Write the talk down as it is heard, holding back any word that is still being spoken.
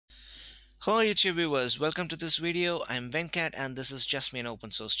Hello YouTube viewers, welcome to this video. I'm Venkat and this is just me an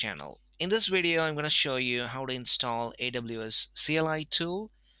open source channel. In this video I'm going to show you how to install AWS CLI tool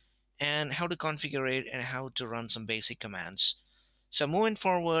and how to configure it and how to run some basic commands. So moving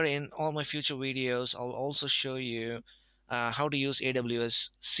forward in all my future videos I'll also show you how to use AWS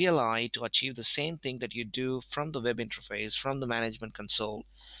CLI to achieve the same thing that you do from the web interface, from the management console,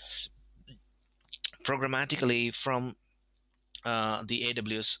 programmatically from the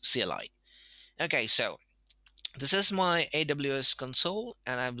AWS CLI. Okay, so this is my AWS console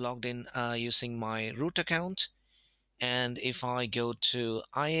and I've logged in using my root account. And if I go to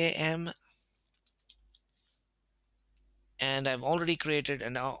IAM, and I've already created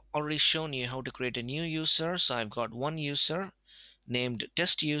and already shown you how to create a new user. So I've got one user named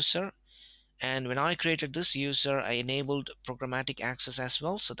test user. And when I created this user, I enabled programmatic access as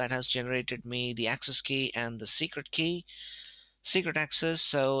well. So that has generated me the access key and the secret key, secret access.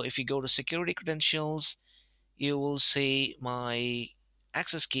 So if you go to security credentials, you will see my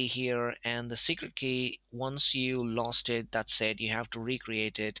access key here and the secret key. Once you lost it, that's it, you have to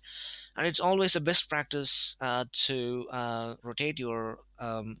recreate it. And it's always the best practice to rotate your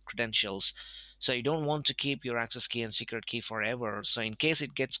credentials, so you don't want to keep your access key and secret key forever. So in case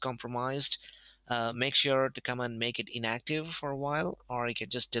it gets compromised, make sure to come and make it inactive for a while, or you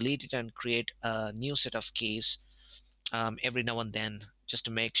can just delete it and create a new set of keys every now and then, just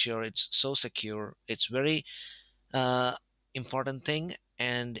to make sure it's so secure. It's very uh, important thing.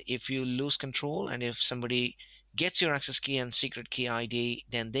 And if you lose control and if somebody gets your access key and secret key ID,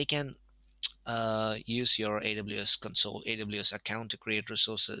 then they can use your AWS console, AWS account to create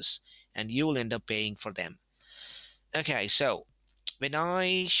resources, and you will end up paying for them. Okay, so when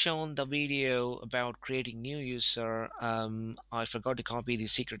I shown the video about creating new user, I forgot to copy the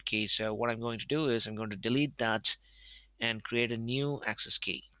secret key. So what I'm going to do is I'm going to delete that and create a new access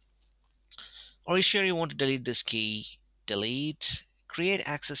key. Are you sure you want to delete this key? Delete, create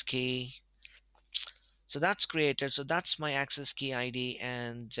access key. So that's created. So that's my access key ID,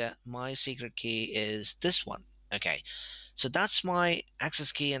 and my secret key is this one. Okay, so that's my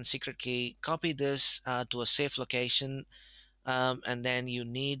access key and secret key. Copy this to a safe location, and then you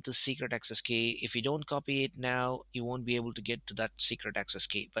need the secret access key. If you don't copy it now, you won't be able to get to that secret access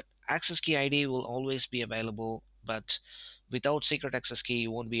key. But access key ID will always be available, but without secret access key,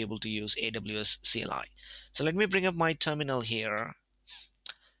 you won't be able to use AWS CLI. So let me bring up my terminal here.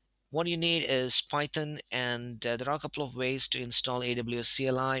 What you need is Python, and there are a couple of ways to install AWS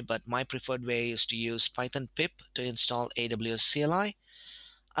CLI, but my preferred way is to use Python PIP to install AWS CLI.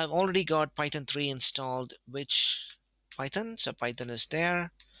 I've already got Python 3 installed, which Python, so Python is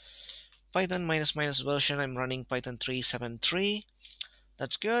there. Python minus minus version, I'm running Python 3.7.3.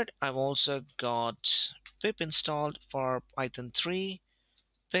 That's good. I've also got pip installed for Python 3,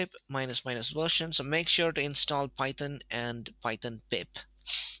 pip minus minus version. So make sure to install Python and Python pip.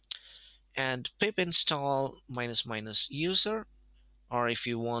 And pip install minus minus user, or if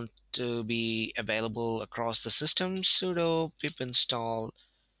you want to be available across the system, sudo pip install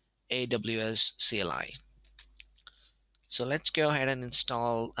AWS CLI. So let's go ahead and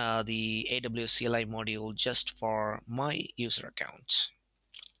install the AWS CLI module just for my user account.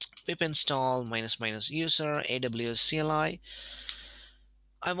 Pip install minus minus user AWS CLI.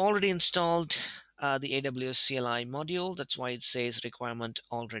 I've already installed the AWS CLI module. That's why it says requirement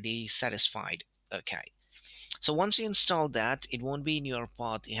already satisfied. Okay. So once you install that, it won't be in your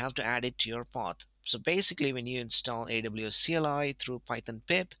path. You have to add it to your path. So basically, when you install AWS CLI through Python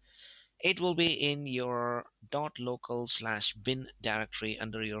pip, it will be in your .local/bin directory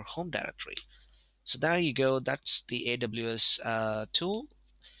under your home directory. So there you go. That's the AWS tool,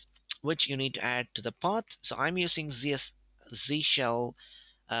 which you need to add to the path. So I'm using Z shell.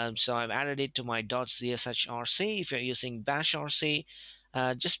 So I've added it to my .zshrc. If you're using bashrc,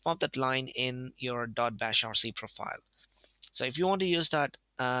 just pop that line in your .bashrc profile. So if you want to use that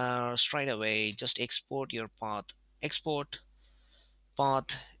straight away, just export your path. Export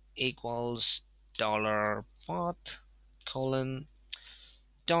path equals $path colon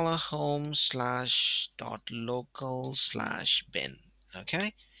 $home/.local/bin.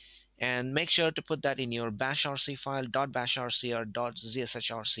 Okay, and make sure to put that in your bashrc file, .bashrc or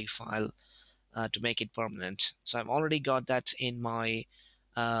 .zshrc file, to make it permanent. So I've already got that in my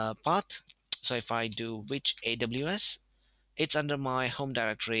path. So if I do which AWS, it's under my home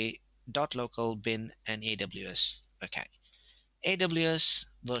directory .local bin and AWS. Okay, AWS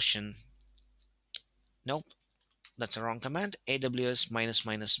version. Nope, that's a wrong command. AWS minus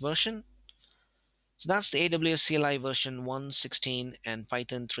minus version. So that's the AWS CLI version 1.16 and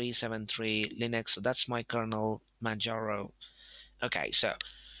Python 3.7.3 Linux. So that's my kernel Manjaro. Okay, so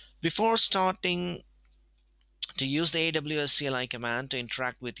Before starting to use the AWS CLI command to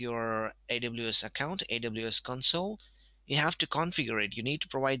interact with your AWS account, AWS console, you have to configure it. You need to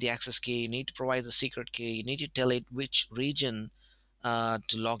provide the access key, you need to provide the secret key, you need to tell it which region to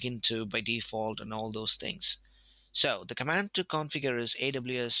log into by default, and all those things. So the command to configure is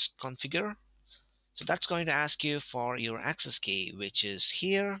AWS configure. So that's going to ask you for your access key, which is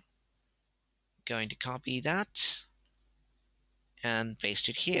here. Going to copy that and paste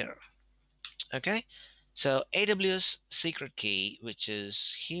it here. Okay. So AWS secret key, which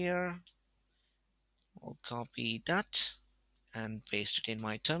is here, I'll copy that and paste it in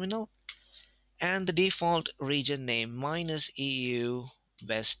my terminal. And the default region name, mine is EU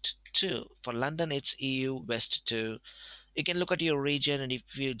West 2. For London, it's EU West 2. You can look at your region, and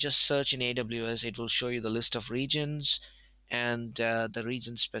if you just search in AWS, it will show you the list of regions and the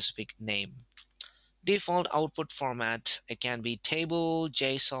region specific name. Default output format, it can be table,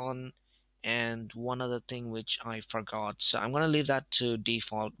 JSON, and one other thing which I forgot. So I'm going to leave that to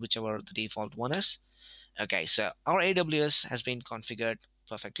default, whichever the default one is. Okay, so our AWS has been configured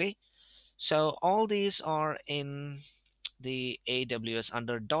perfectly. So all these are in the AWS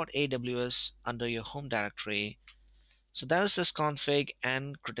under .aws under your home directory. So there is this config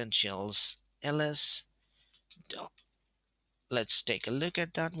and credentials ls. Let's take a look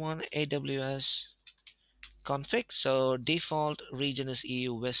at that one. AWS config. So default region is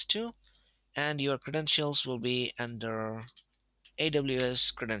EU West 2, and your credentials will be under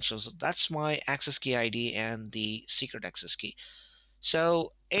AWS credentials. So that's my access key ID and the secret access key.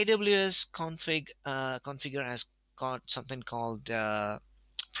 So AWS configure has got something called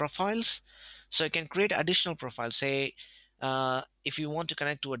profiles. So you can create additional profiles. Say if you want to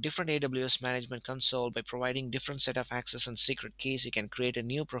connect to a different AWS management console by providing different set of access and secret keys, you can create a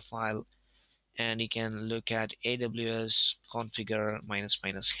new profile, and you can look at AWS configure minus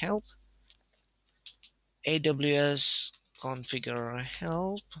minus help. AWS configure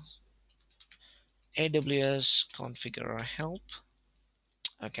help. AWS configure help.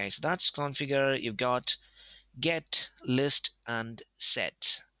 Okay, so that's configure. You've got get, list, and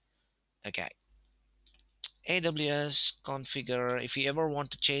set. Okay. AWS configure. If you ever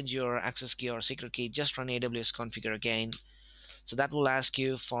want to change your access key or secret key, just run AWS configure again. So that will ask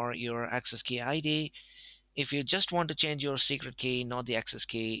you for your access key ID. If you just want to change your secret key, not the access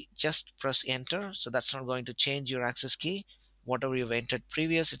key, just press enter. So that's not going to change your access key. Whatever you've entered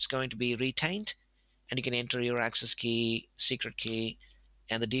previous, it's going to be retained, and you can enter your access key, secret key,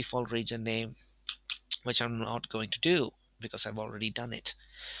 and the default region name, which I'm not going to do because I've already done it.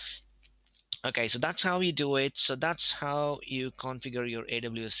 Okay, so that's how you do it. So that's how you configure your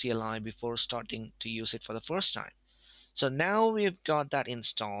AWS CLI before starting to use it for the first time. So now we've got that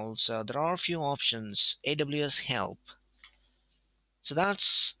installed. So there are a few options. AWS help. So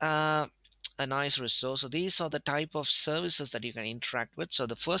that's a nice resource. So these are the type of services that you can interact with. So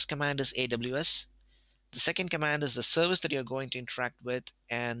the first command is AWS. The second command is the service that you're going to interact with,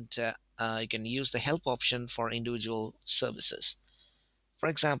 and you can use the help option for individual services. For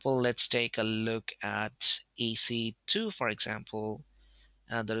example, let's take a look at EC2, for example.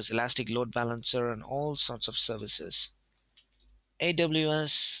 There is Elastic Load Balancer and all sorts of services.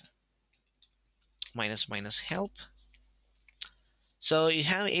 AWS minus minus help. So you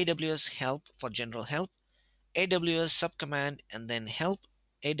have AWS help for general help, AWS subcommand and then help,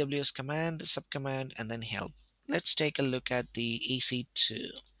 AWS command, subcommand, and then help. Let's take a look at the EC2.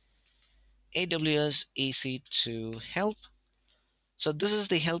 AWS EC2 help. So this is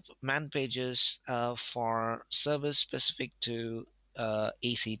the help man pages for service specific to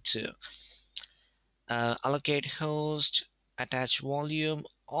EC2. Allocate host, attach volume,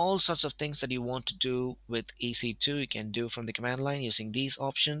 all sorts of things that you want to do with EC2 you can do from the command line using these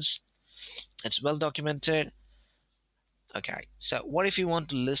options. It's well documented. Okay, so what if you want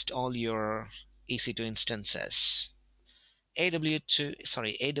to list all your EC2 instances?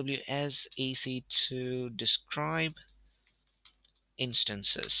 AWS EC2 describe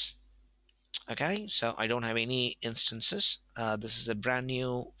instances. Okay, so I don't have any instances. This is a brand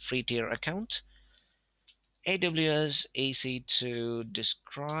new free tier account. AWS EC2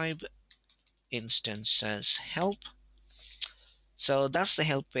 describe instances help. So that's the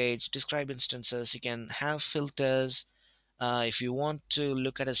help page. Describe instances. You can have filters. If you want to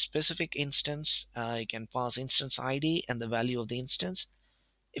look at a specific instance, you can pass instance ID and the value of the instance.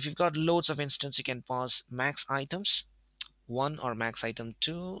 If you've got loads of instances, you can pass max items 1 or max item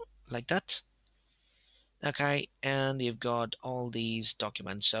 2, like that. Okay, and you've got all these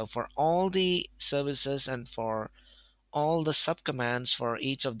documents. So for all the services and for all the subcommands for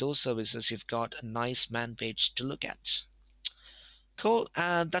each of those services, you've got a nice man page to look at. Cool.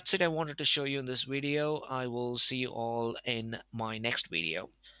 That's it I wanted to show you in this video. I will see you all in my next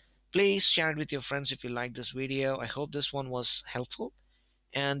video. Please share it with your friends if you like this video. I hope this one was helpful.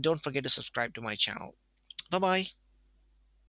 And don't forget to subscribe to my channel. Bye bye.